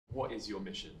What is your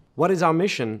mission? What is our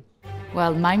mission?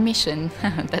 Well, my mission,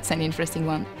 that's an interesting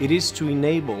one. It is to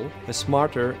enable a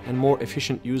smarter and more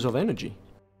efficient use of energy.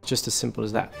 Just as simple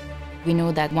as that. We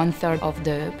know that 1/3 of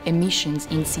the emissions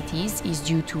in cities is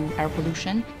due to air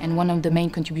pollution, and one of the main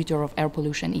contributors of air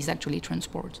pollution is actually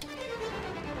transport.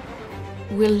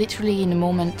 We're literally in a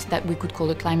moment that we could call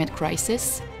a climate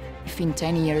crisis. If in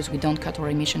 10 years we don't cut our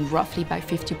emissions roughly by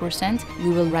 50%, we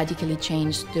will radically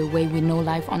change the way we know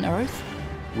life on Earth.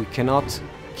 We cannot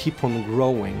keep on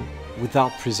growing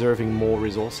without preserving more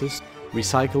resources.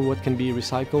 Recycle what can be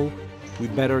recycled. We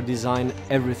better design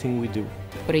everything we do.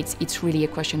 But it's really a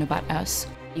question about us.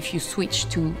 If you switch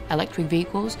to electric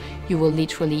vehicles, you will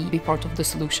literally be part of the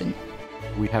solution.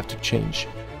 We have to change.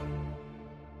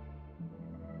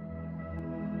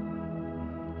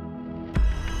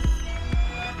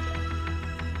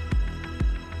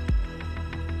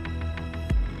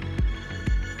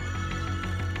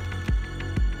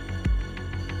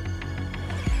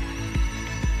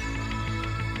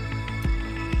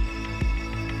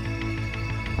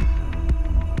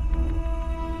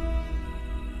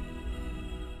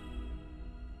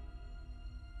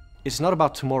 It's not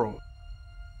about tomorrow,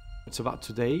 it's about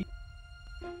today.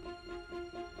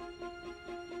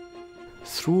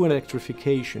 Through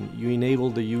electrification, you enable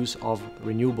the use of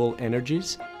renewable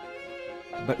energies.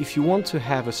 But if you want to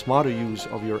have a smarter use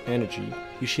of your energy,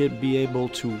 you should be able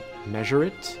to measure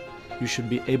it, you should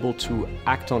be able to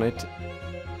act on it,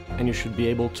 and you should be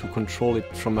able to control it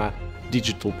from a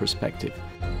digital perspective.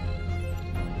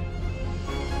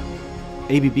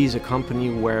 ABB is a company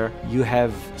where you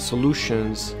have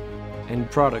solutions and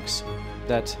products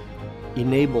that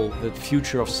enable the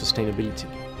future of sustainability.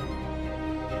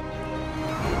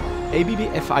 ABB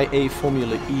FIA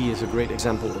Formula E is a great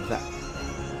example of that.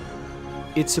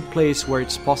 It's a place where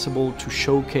it's possible to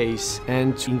showcase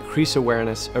and to increase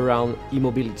awareness around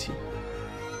e-mobility.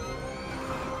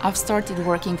 I've started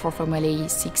working for Formula E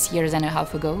 6.5 years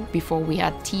ago. Before we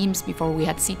had teams, before we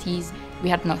had cities, we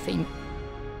had nothing.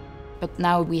 But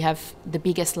now we have the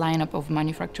biggest lineup of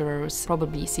manufacturers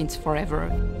probably since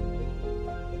forever.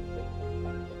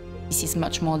 This is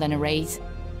much more than a race.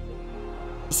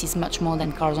 This is much more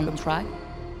than cars on the track.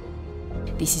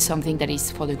 This is something that is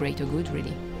for the greater good,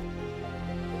 really.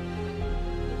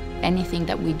 Anything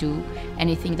that we do,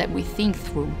 anything that we think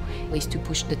through is to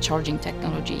push the charging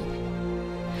technology.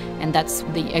 And that's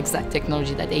the exact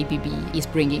technology that ABB is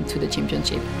bringing to the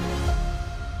championship.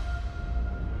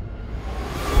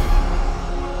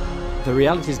 The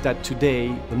reality is that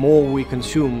today, the more we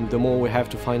consume, the more we have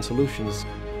to find solutions.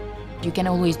 You can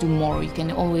always do more, you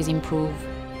can always improve.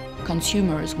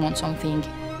 Consumers want something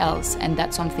else, and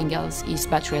that something else is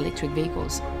battery electric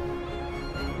vehicles.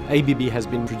 ABB has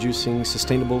been producing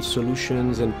sustainable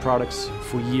solutions and products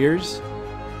for years.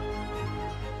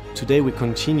 Today we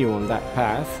continue on that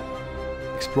path,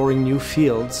 exploring new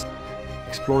fields,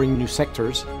 exploring new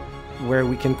sectors, where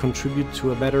we can contribute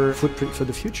to a better footprint for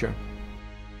the future.